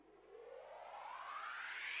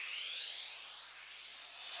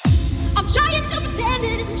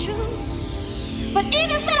isn't true. But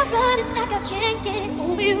even when I run, it's like I can't get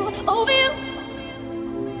over you, over you,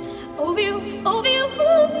 over you, over you.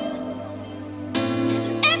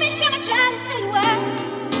 And every time I try to say a word,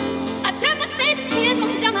 I turn my face and tears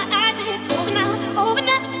roll down my eyes. It's over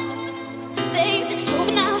now, babe. It's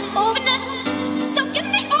over now, over now. So give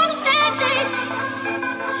me all of that days,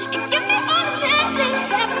 and give me all of that days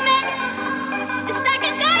that we made. It's like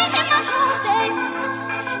a giant in my heart, babe.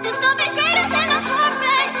 There's nothing greater than a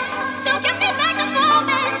heartbreak. So give me back the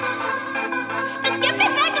moment. Just give me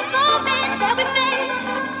back the moments that we made.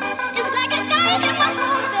 It's like a giant in my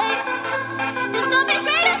heart, babe. There's nothing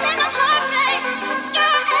greater than a heartbreak.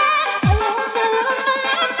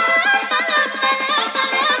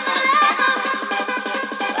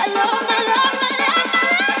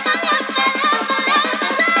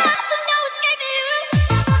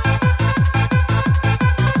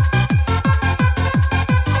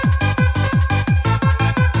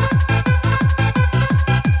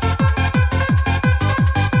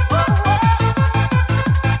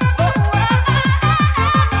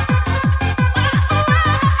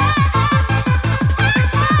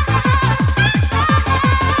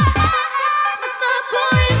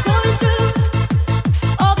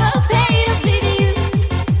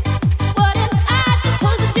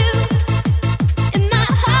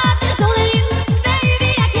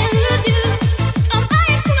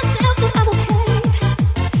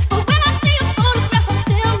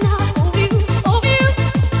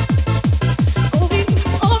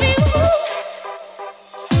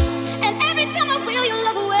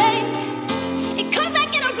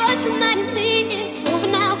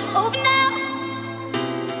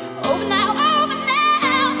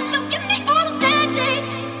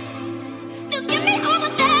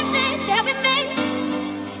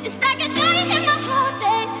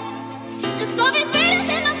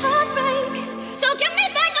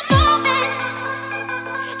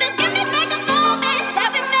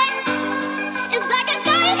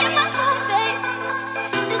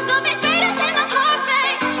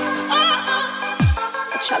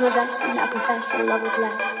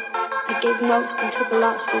 Most and took a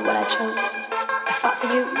loss for what I chose. I fought for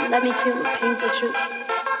you, led me to this painful truth,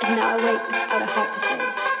 and now I wait without a heart to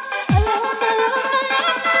save.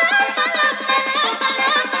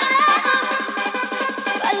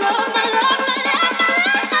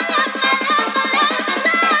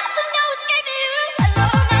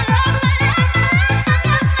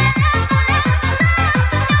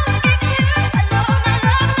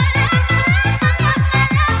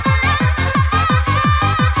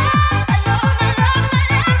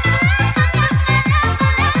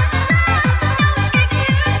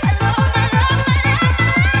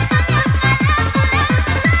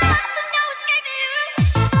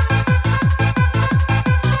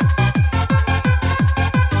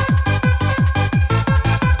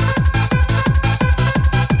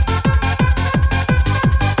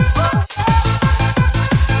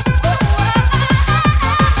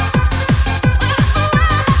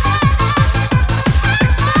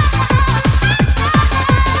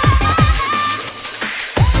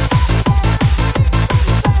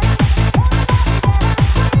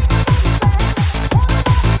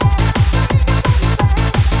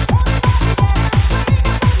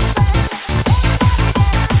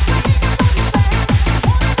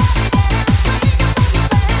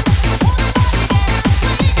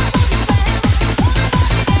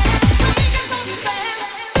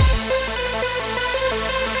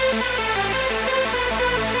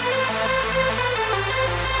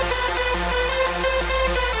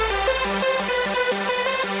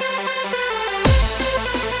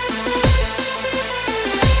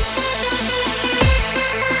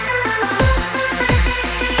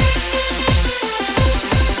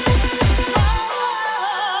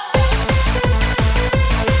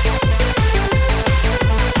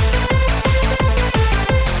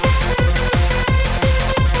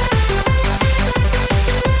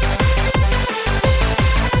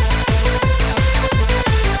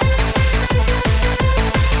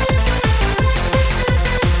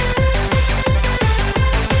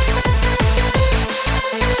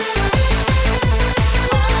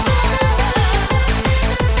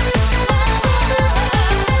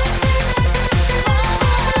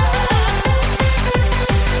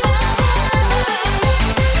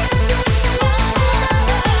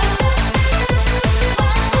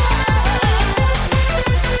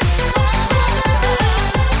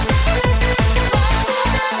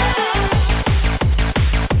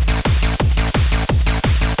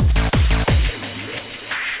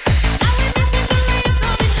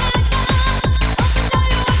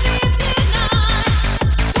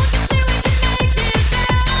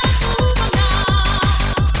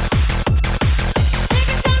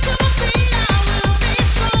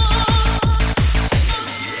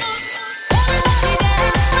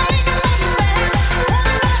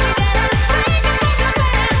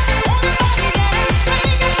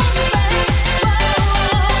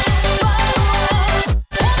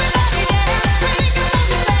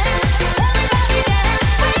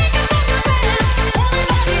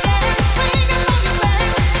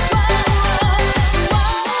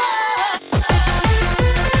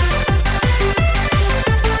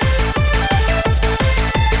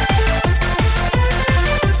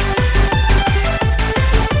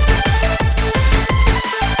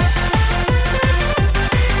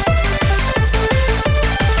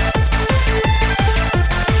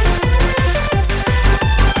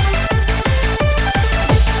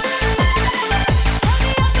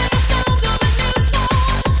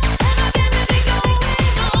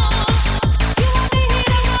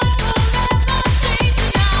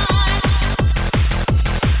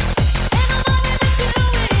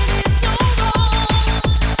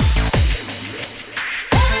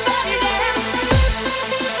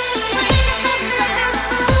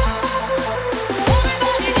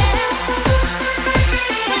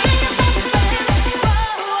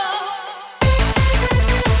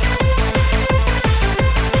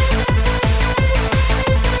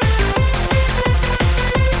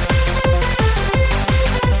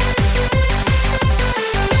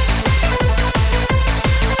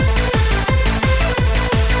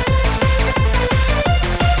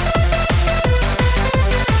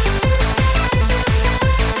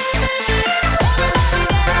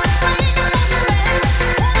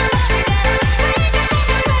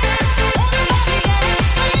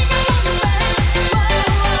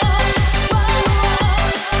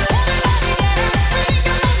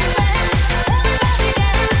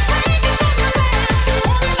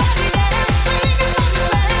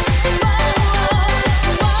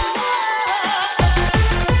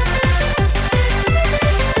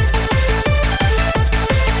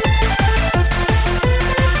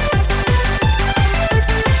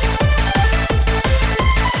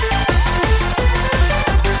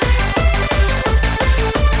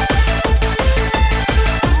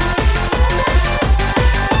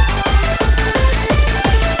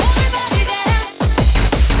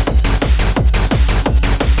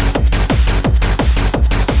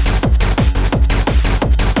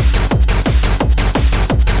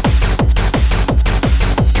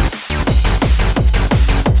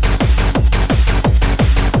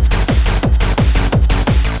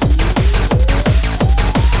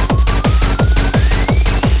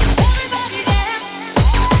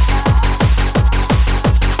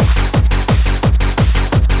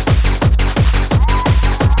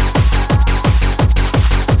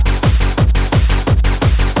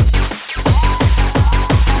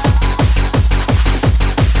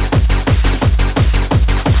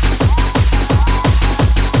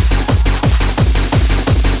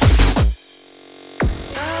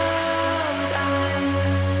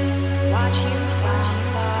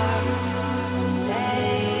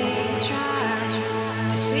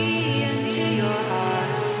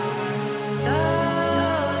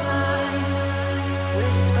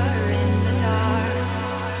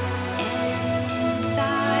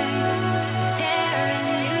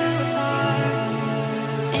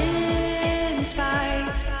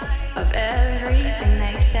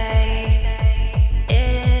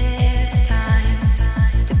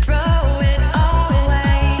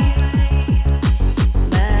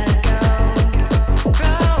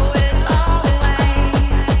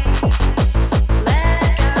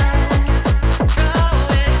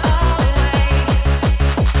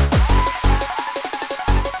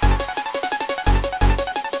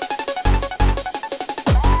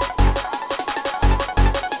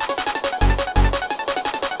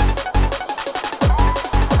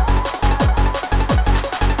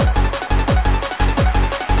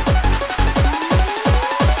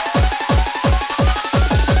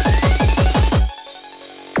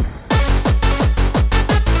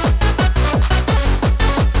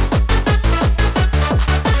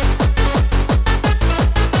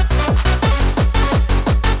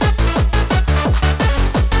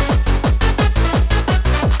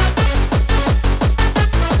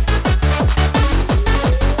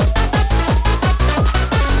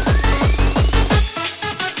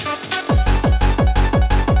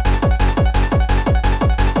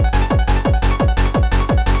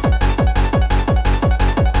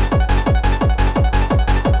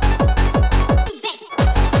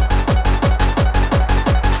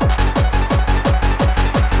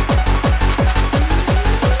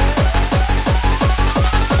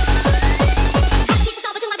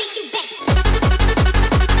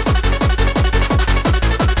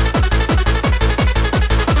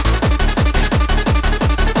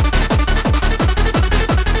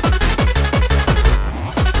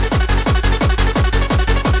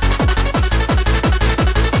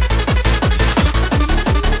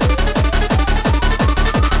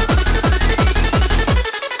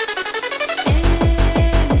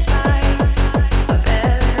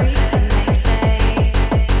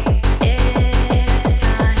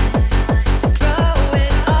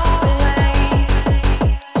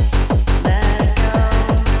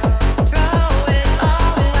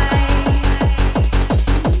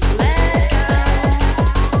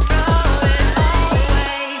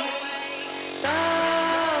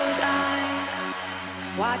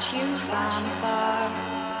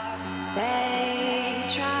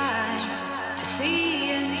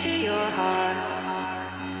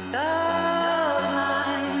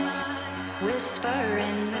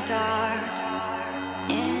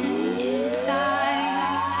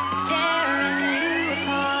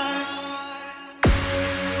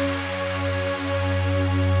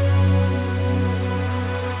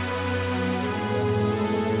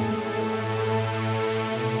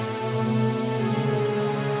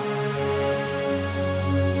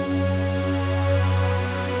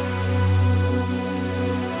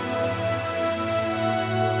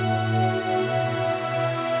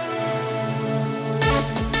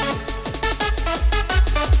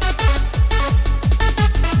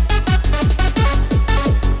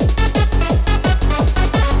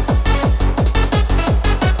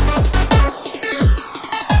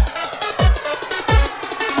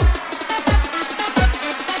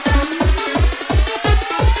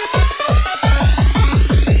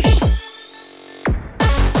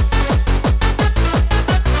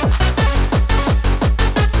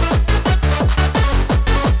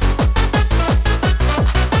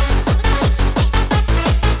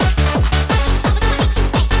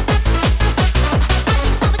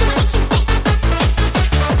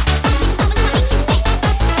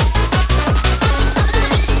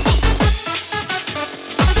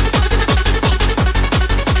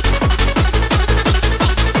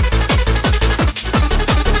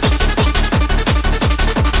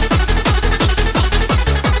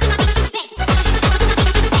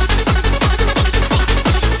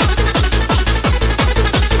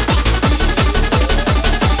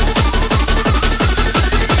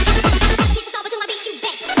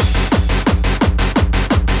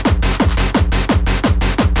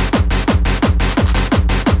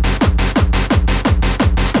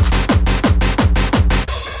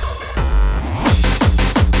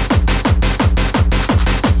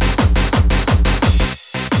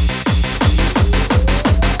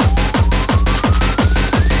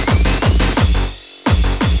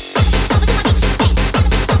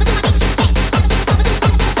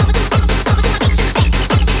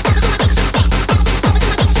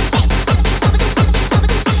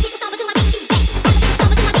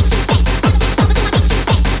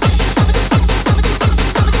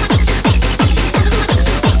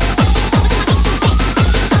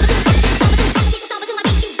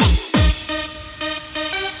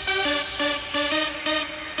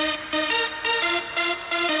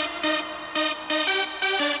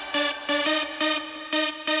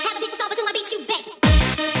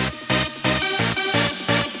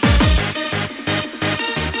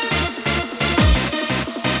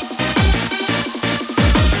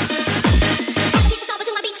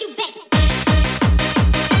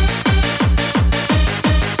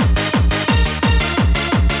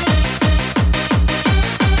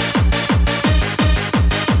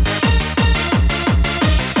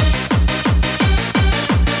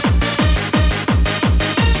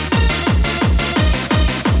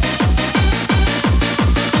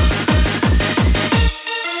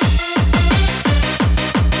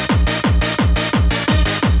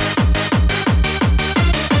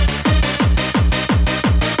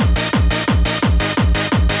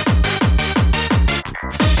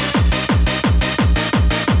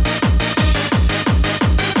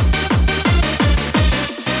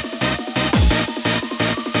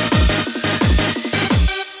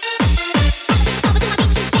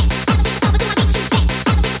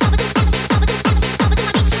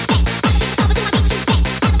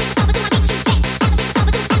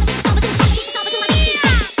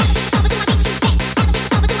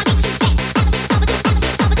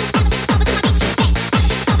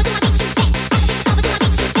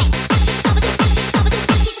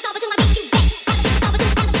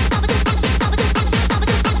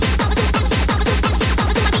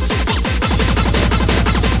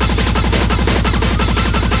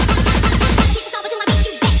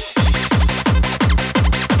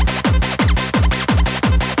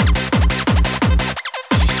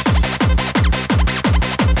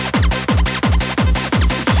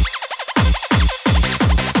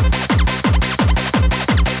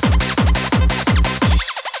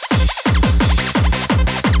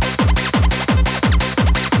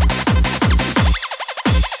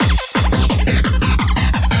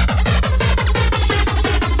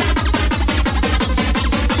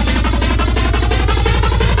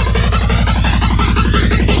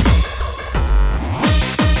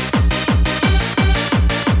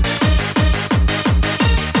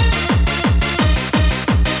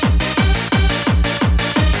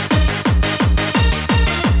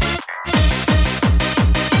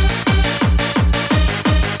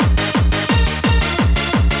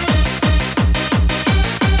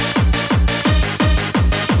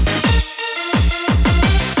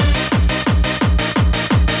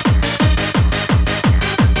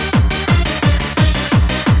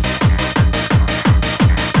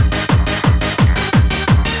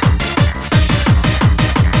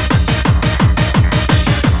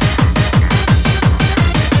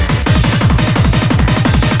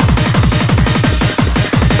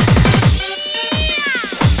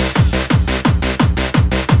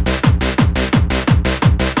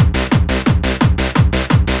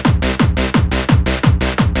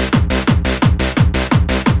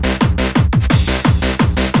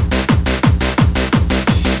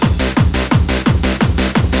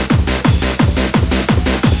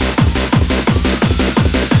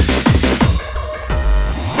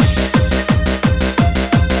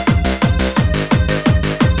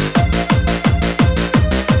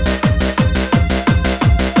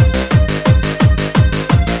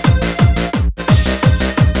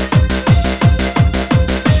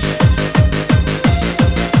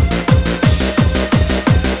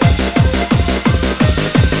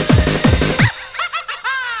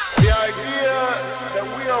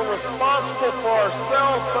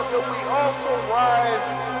 that we also rise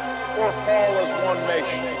or fall as one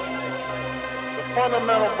nation. The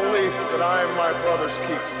fundamental belief that I am my brother's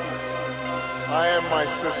keeper. I am my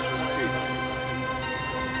sister's keeper.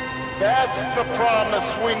 That's the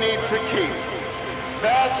promise we need to keep.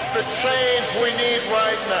 That's the change we need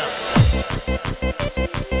right now.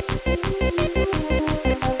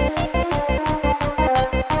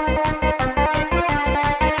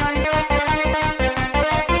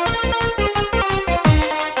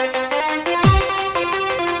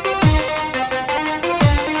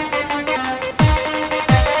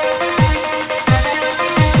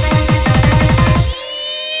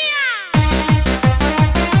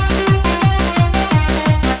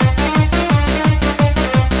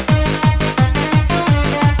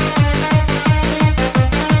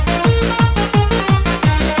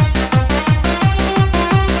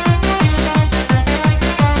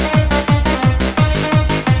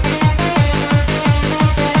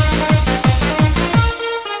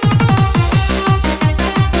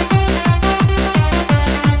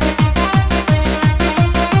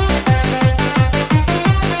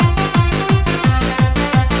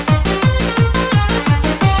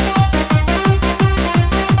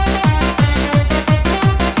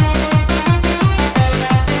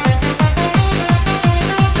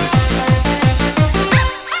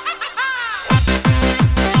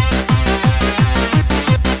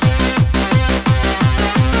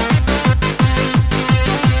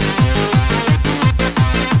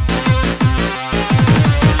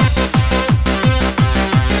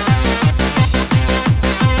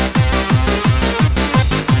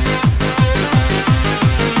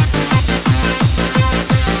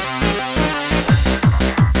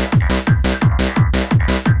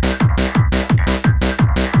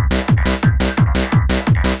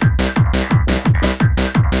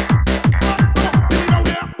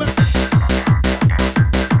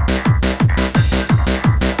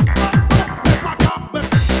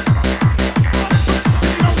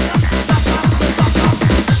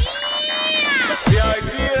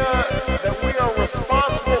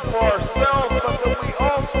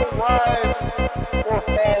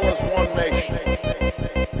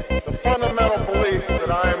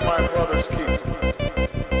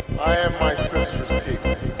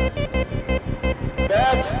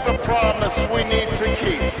 We need to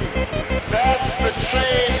keep. That's the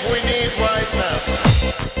change we need right now.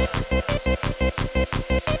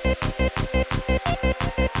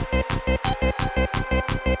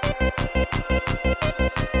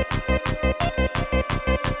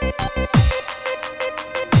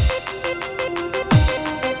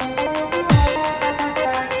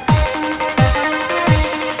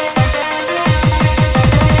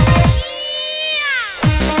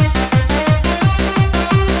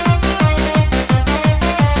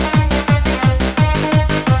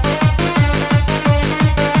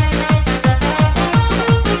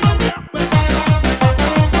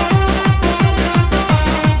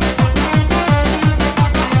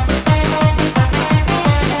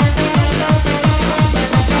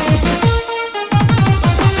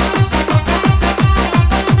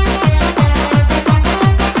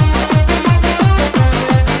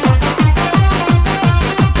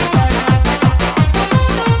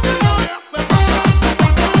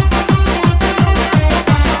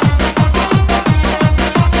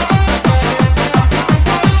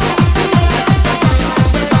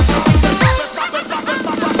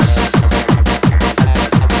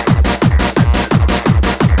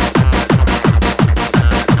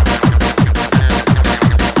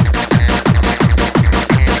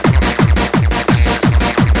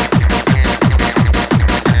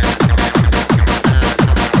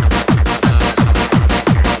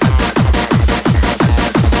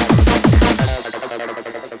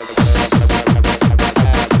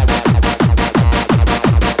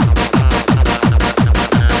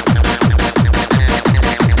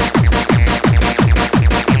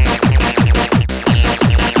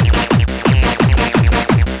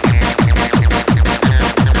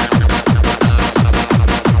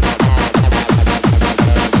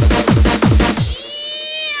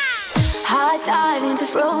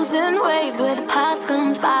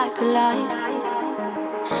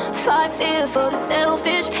 Fight fear for the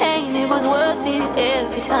selfish pain, it was worth it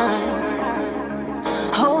every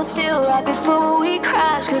time. Hold still right before we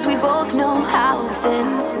crash, cause we both know how this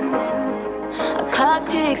ends. A clock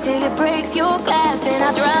ticks till it breaks your glass, and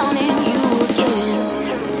I drown in you again.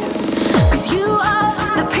 Cause you are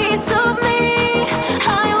the piece of me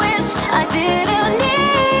I wish I didn't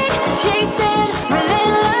need. Chasing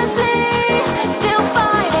relentlessly, still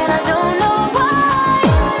fight and I don't know why.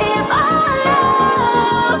 If our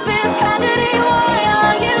love is tragedy, why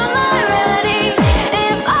are you mine?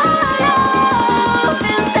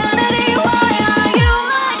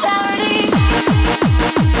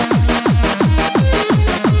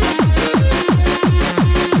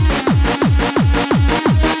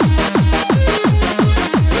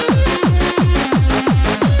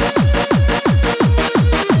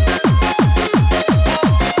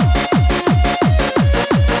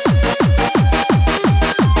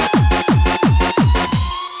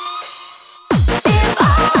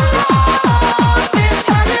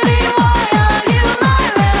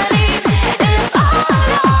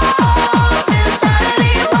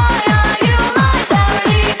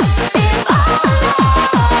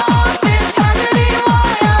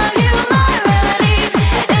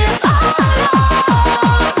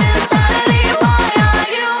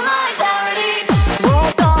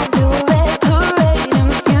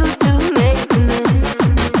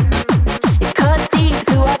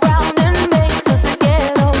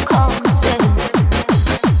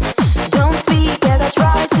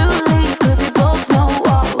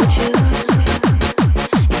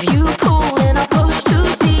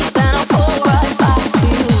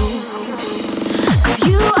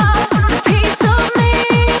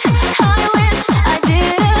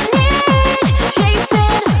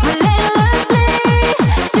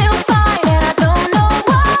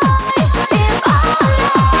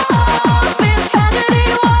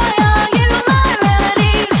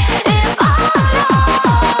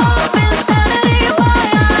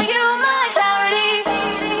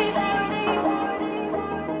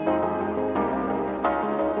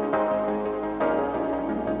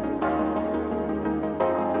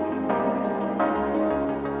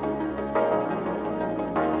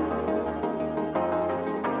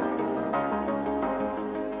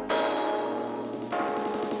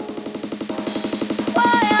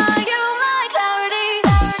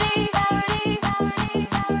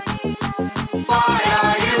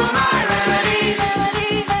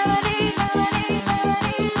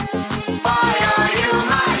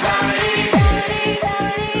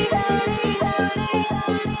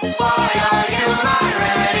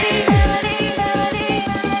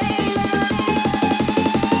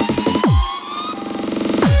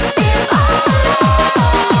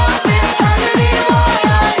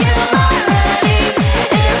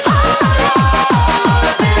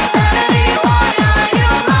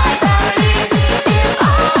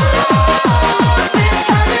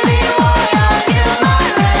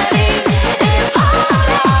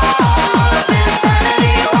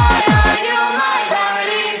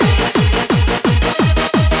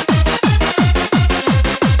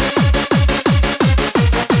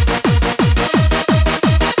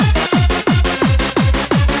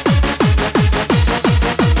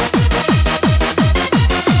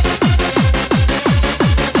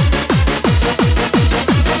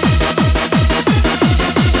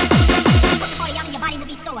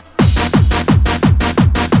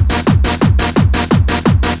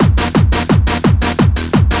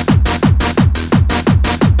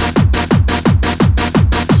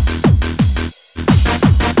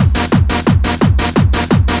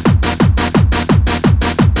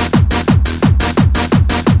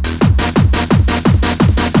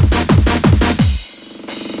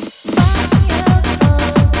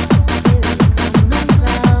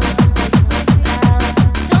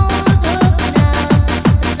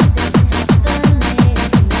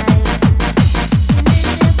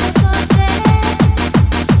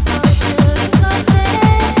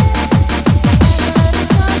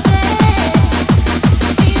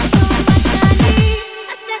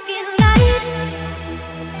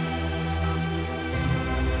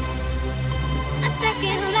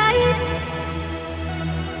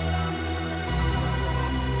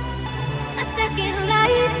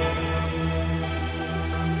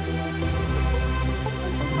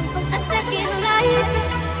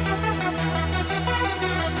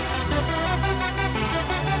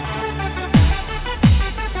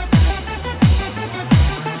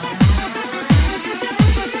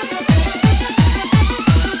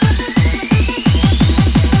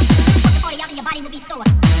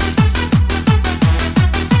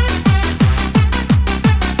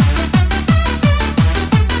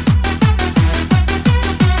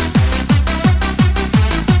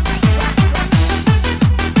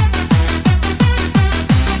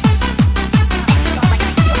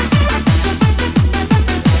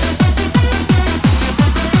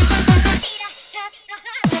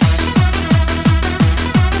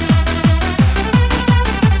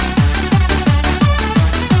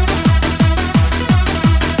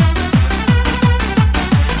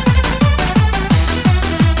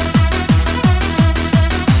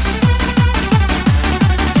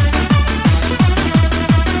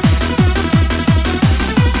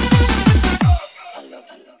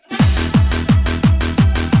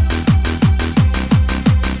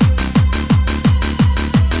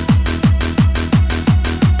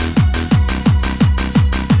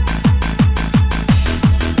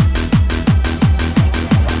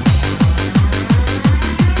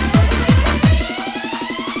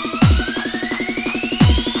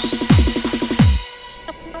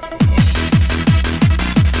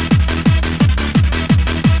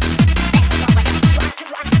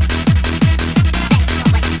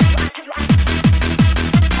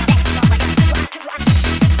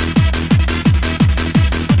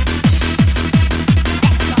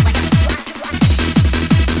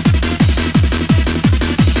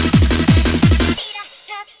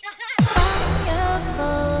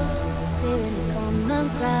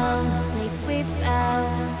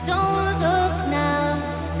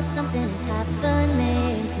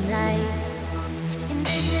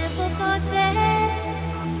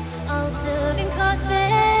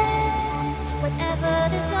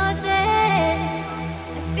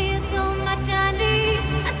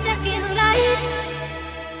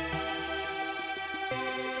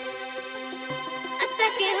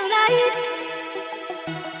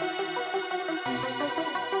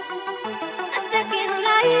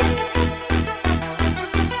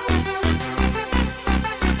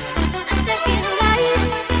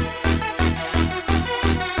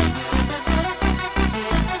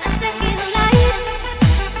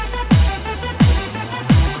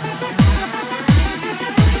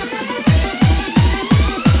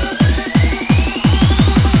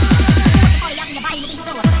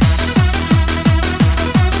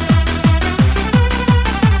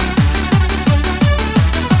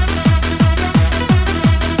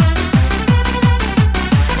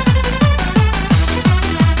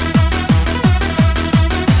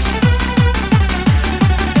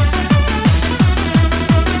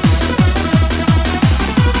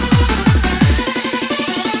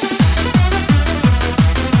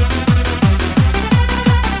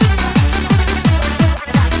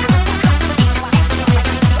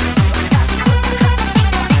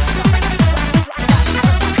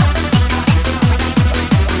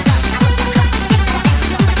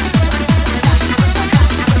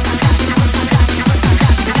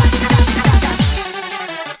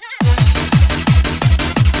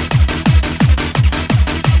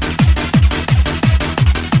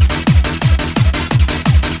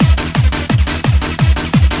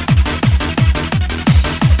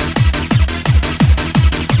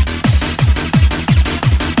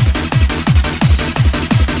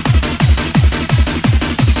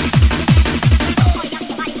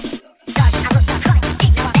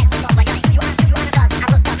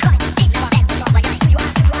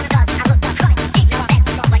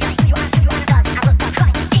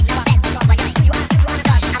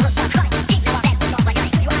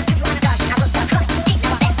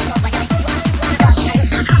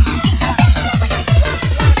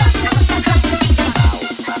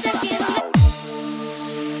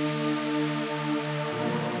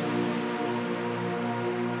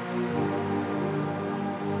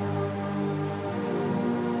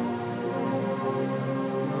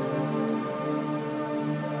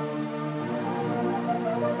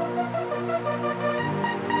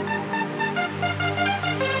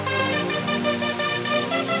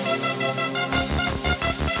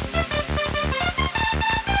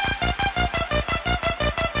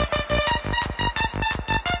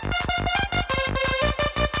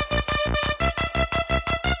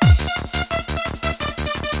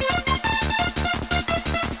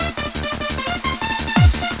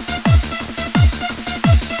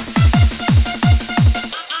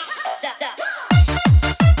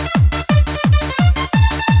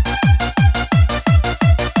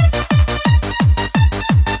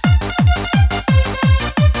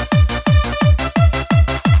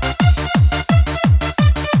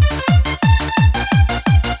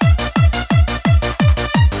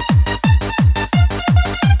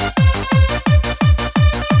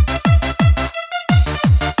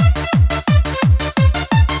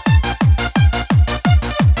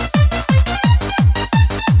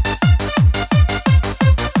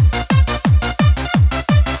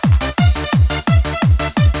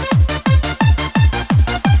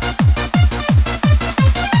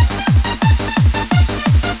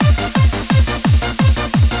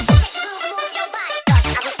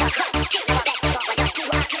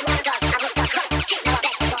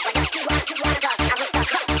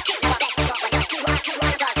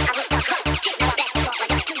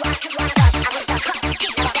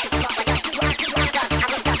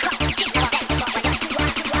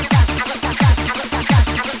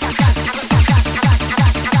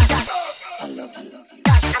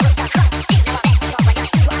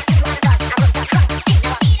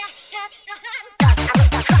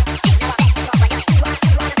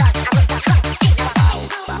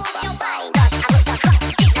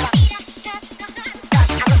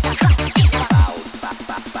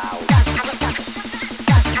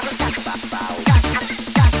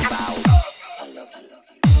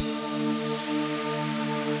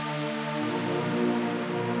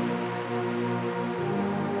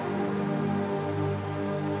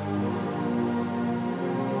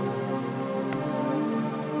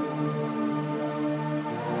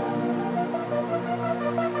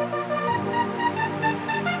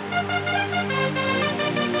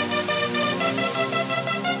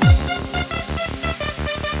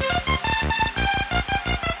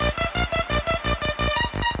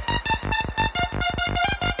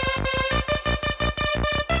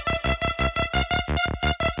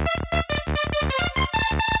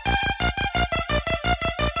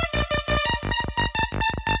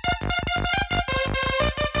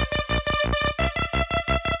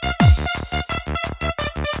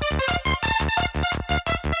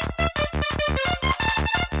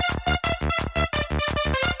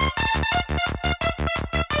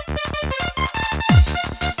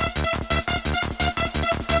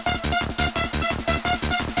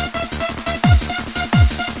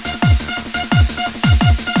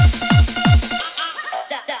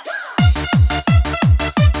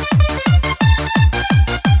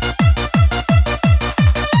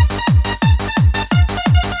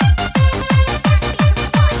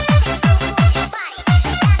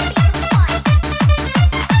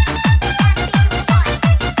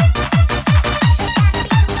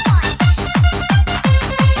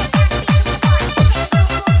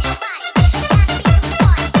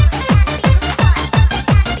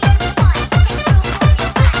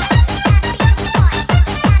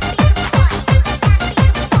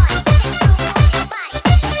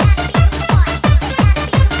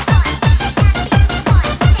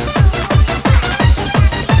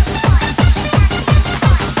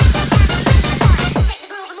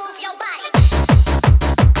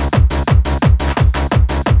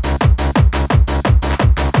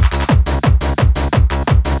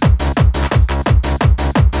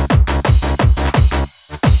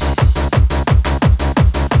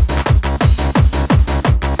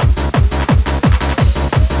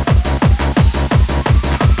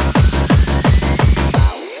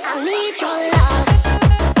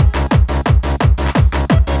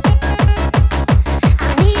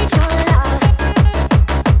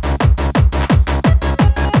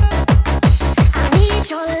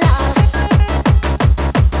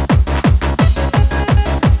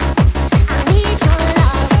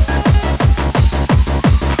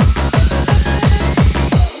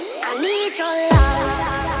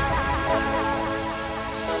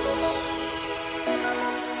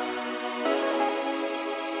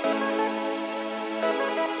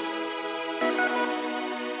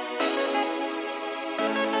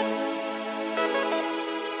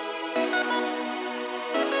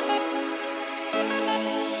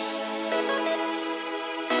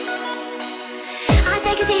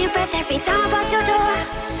 breath every time I pass your door.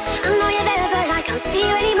 I know you're there, but I can't see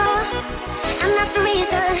you anymore. And that's the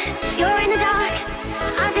reason you're in the dark.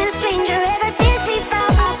 I've been a stranger ever since we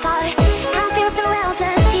fell apart. And I feel so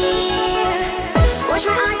helpless here. Watch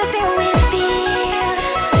my eyes are filled with fear.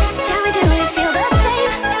 Tell me, do you feel the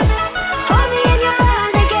same? Hold me in your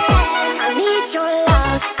arms again. I need your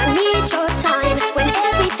love, I need your time. When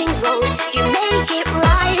everything's wrong, you make it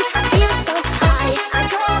right. I feel so high, I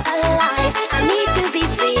go alive. I need to be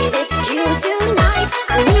free with you tonight.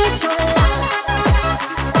 I need your love.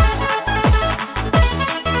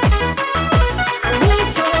 I need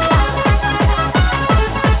your love.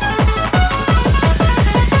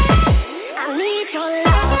 I need your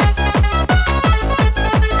love.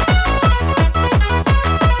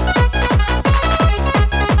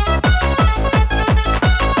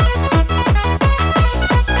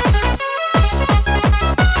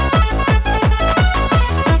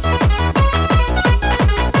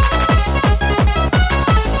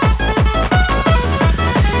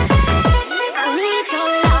 I need your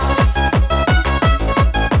love.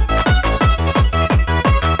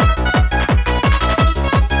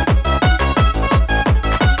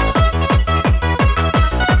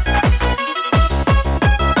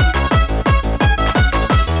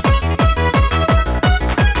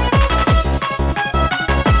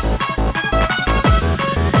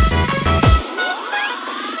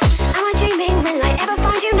 Am I dreaming? Will I ever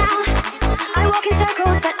find you now? I walk in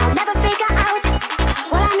circles, but I'll never figure out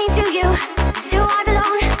what I mean to you. Do I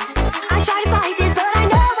belong? I try to fight this, but I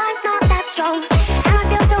know I'm not that strong. And I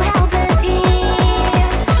feel so helpless here.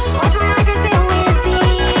 Watch my eyes and fill with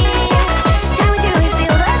fear. Tell me, do you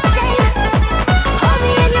feel the same? Hold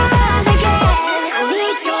me in your arms again. I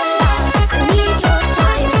need your love, I need your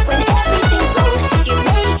time. When everything's wrong, you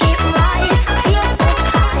make it right. I feel so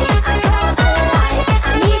high, I go alive.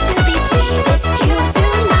 I need to be free with you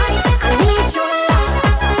tonight. I need your love.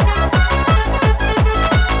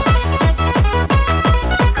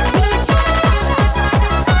 I need your love.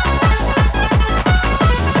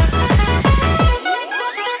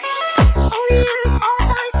 All the years, all the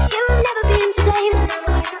times, you've never been to blame.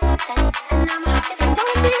 And I'm missing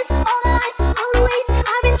condolences, all the lies, all the ways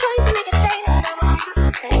I've been trying to make a change.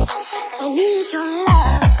 I need your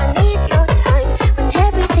love, I need your time. When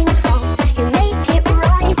everything's wrong, you make it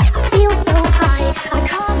right. I feel so high, I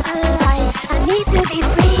come alive. I need to be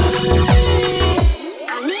free.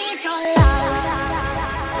 I need your love.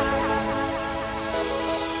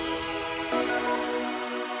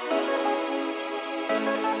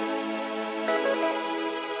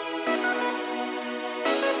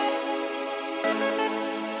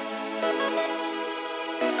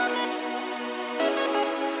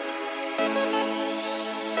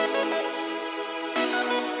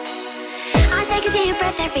 I take a deep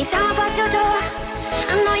breath every time I pass your door.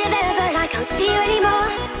 I know you're there, but I can't see you anymore.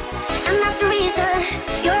 And that's the reason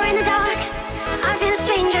you're in the dark. I've been a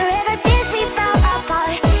stranger ever since we fell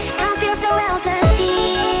apart. And I feel so helpless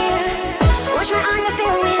here. Watch my eyes are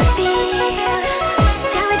filled with fear.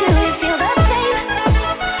 Tell me, do you feel the same?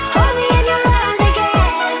 Hold me in your arms again.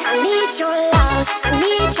 I need your love, I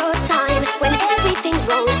need your time. When everything's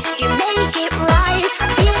wrong, you make it right. I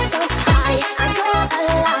feel so high, I go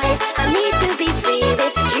alive. I need to be free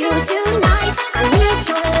with you tonight. I need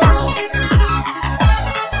your love.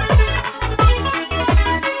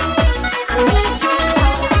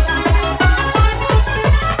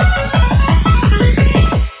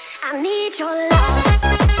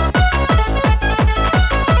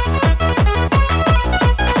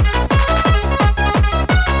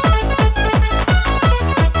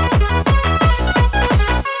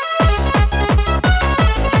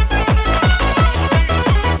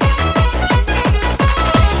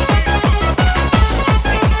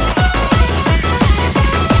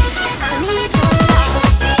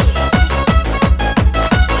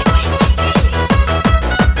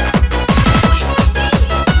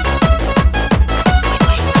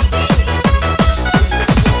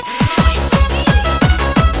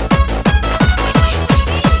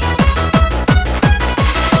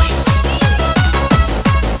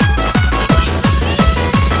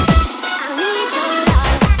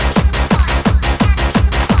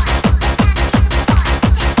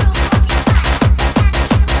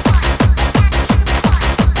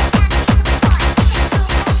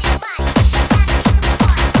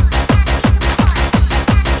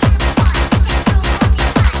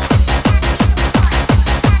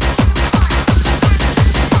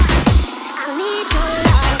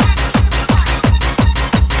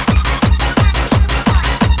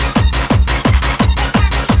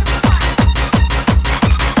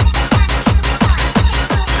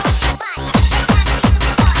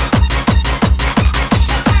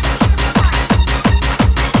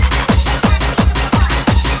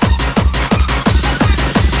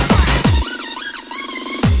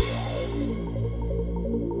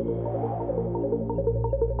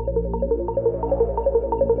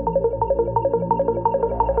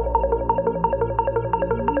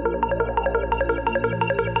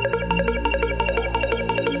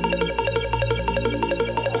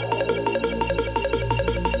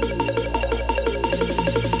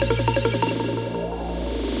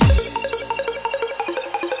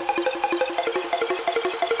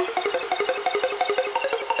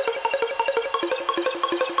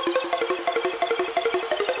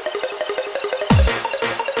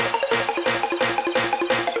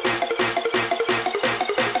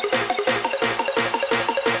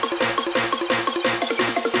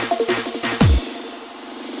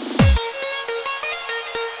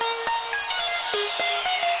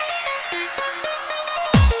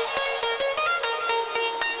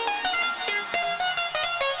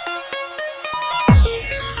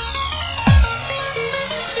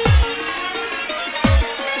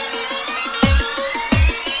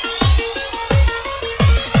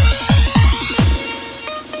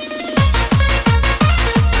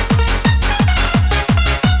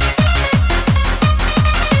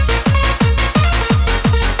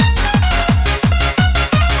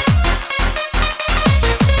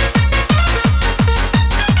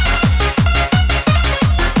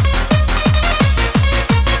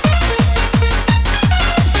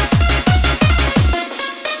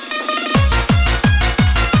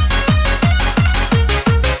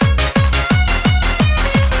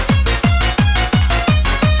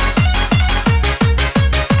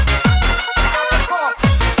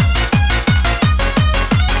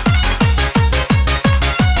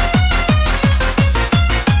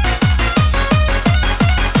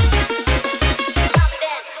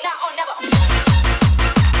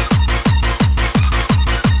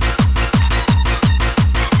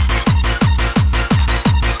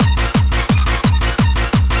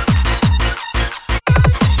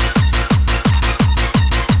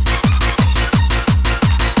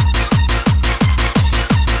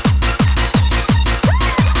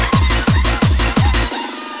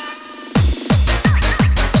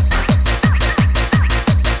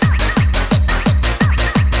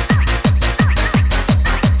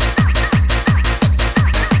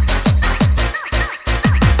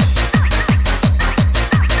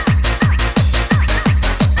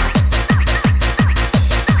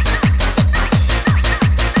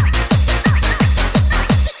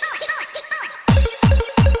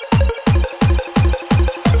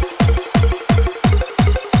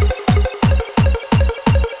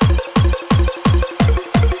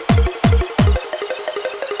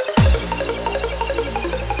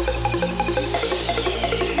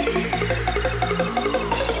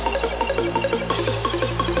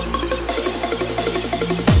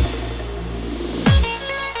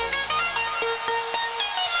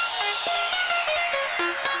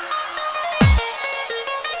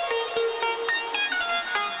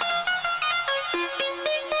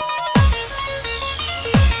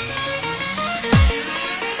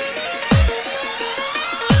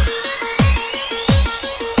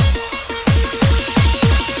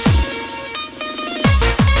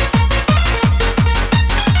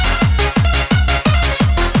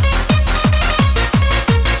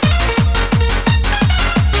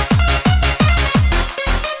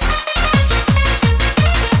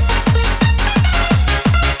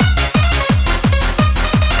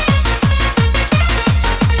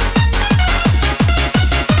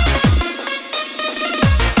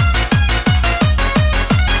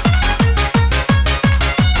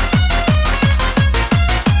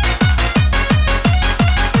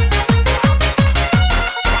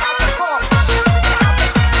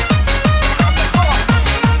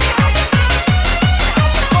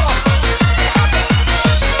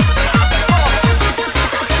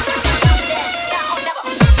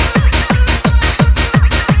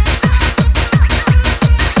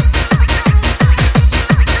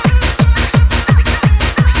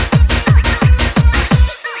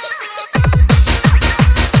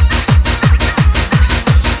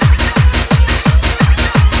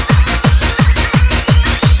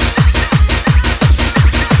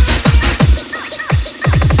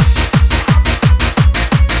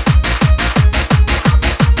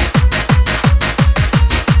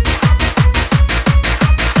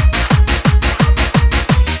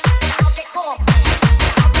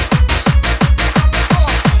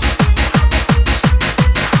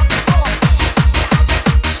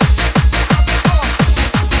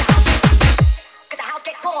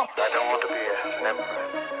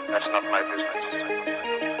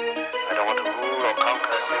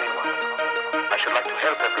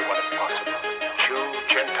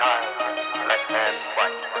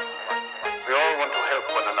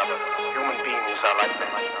 are like that.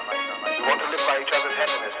 We want to live by each other's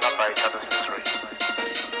happiness, not by each other's misery.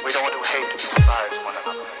 We don't want to hate and despise one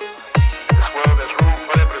another. This world has room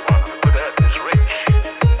for everyone. The good earth is rich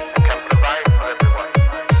and can provide for everyone.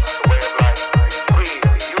 The way of life is free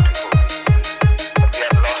and beautiful, but we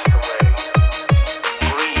have lost the way.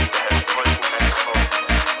 Greed has poisoned man's soul,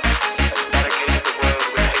 has barricaded the world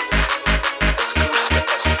with hate, has goose-stepped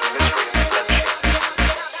us into misery and bloodshed.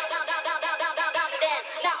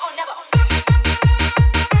 Now or never.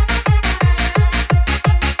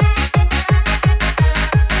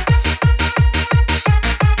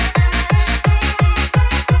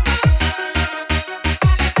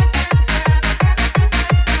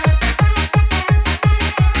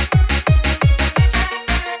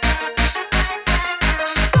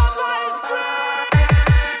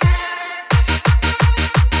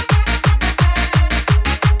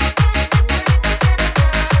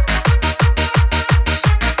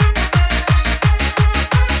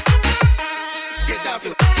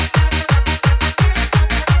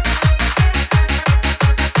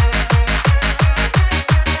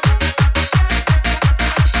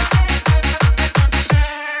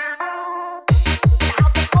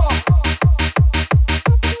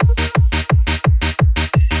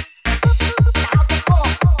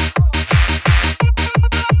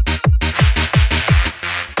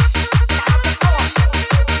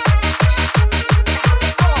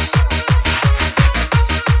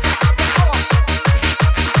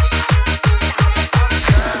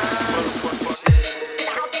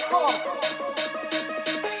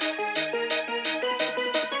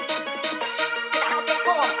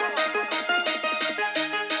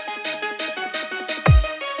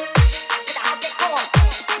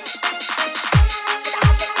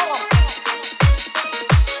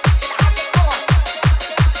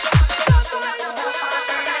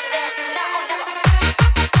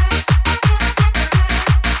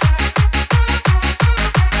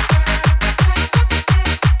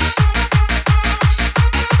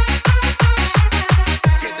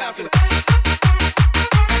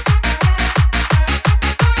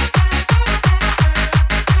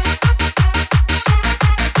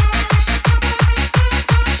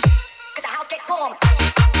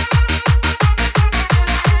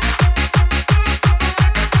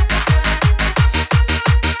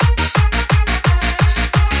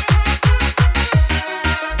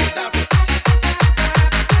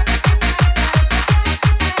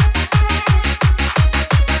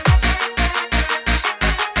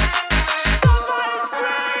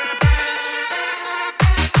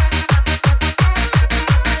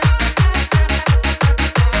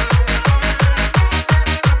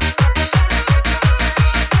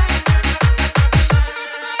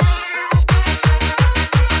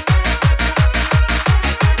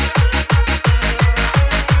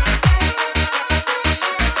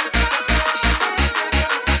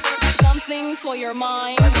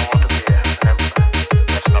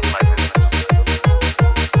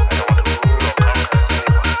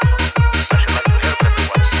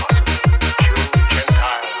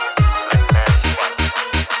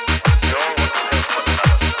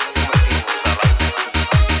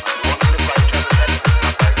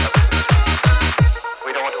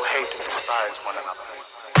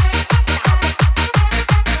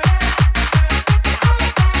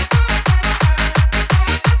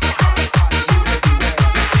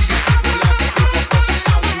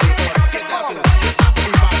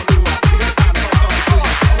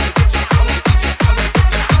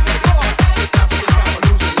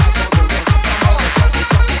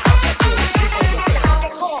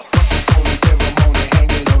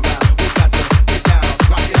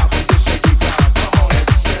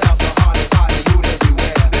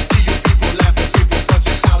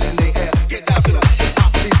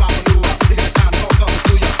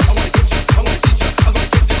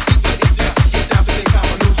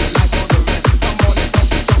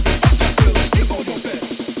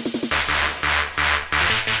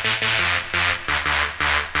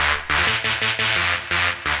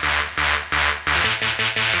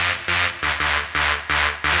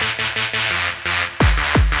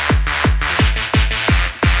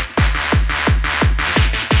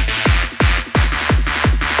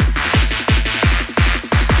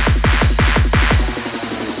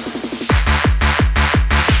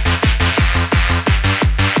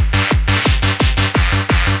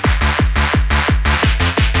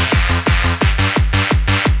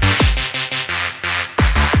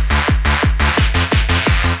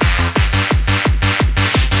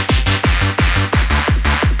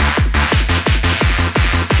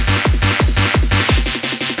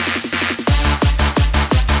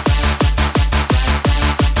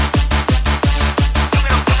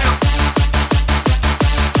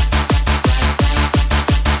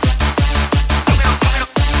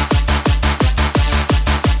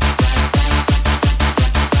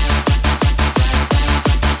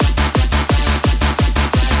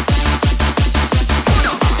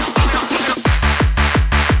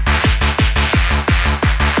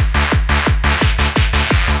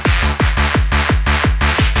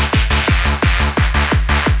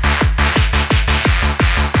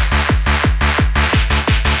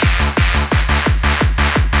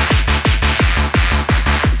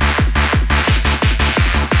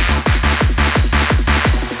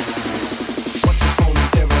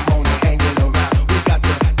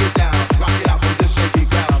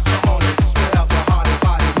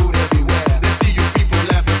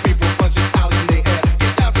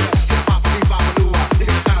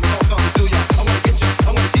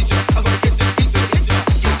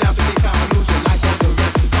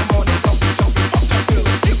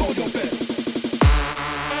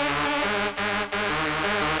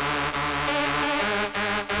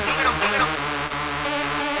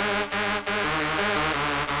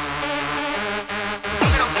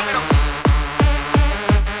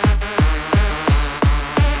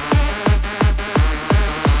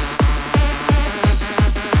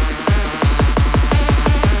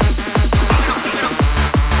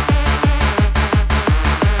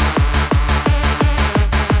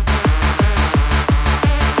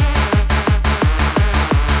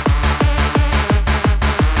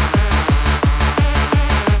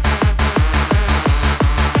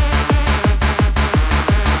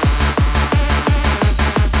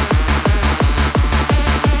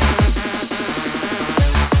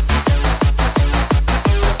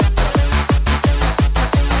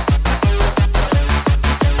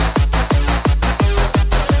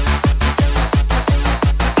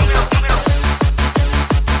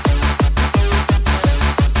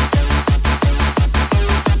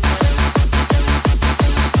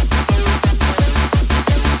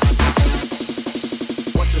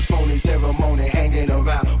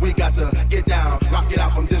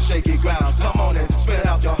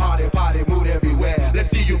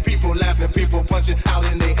 punching out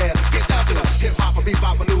in the air. Get down to the hip hop or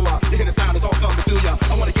bebop maneuver. You hear the sound is all coming to ya.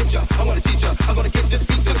 I wanna get ya, I wanna teach ya. I'm gonna get this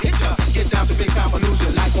beat to hit ya. Get down to big time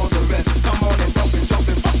illusion like all the rest. Come on and bump and jump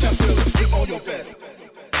and fuck that feeling. Give all your best.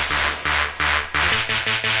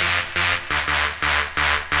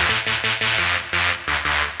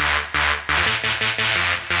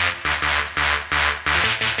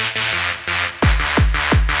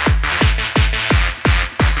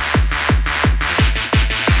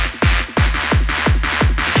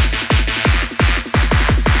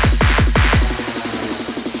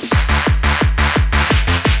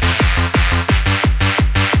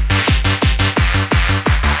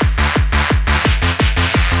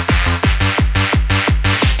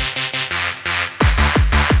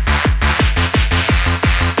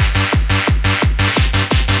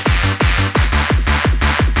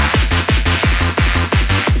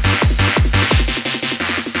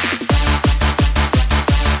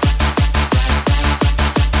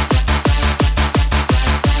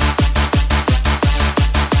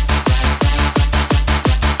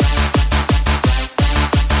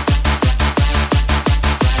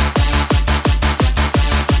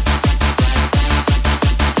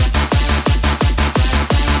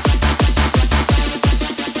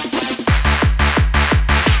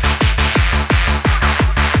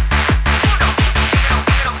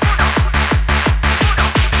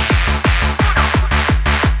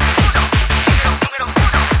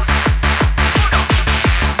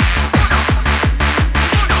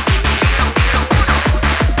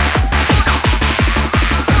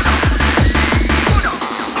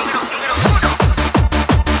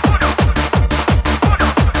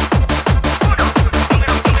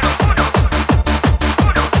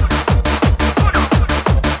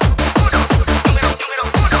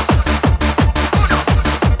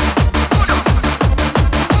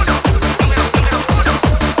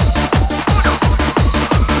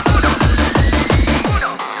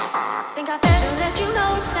 Think I better let you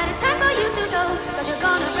know that it's time for you to go, 'cause you're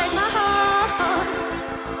gonna break my heart.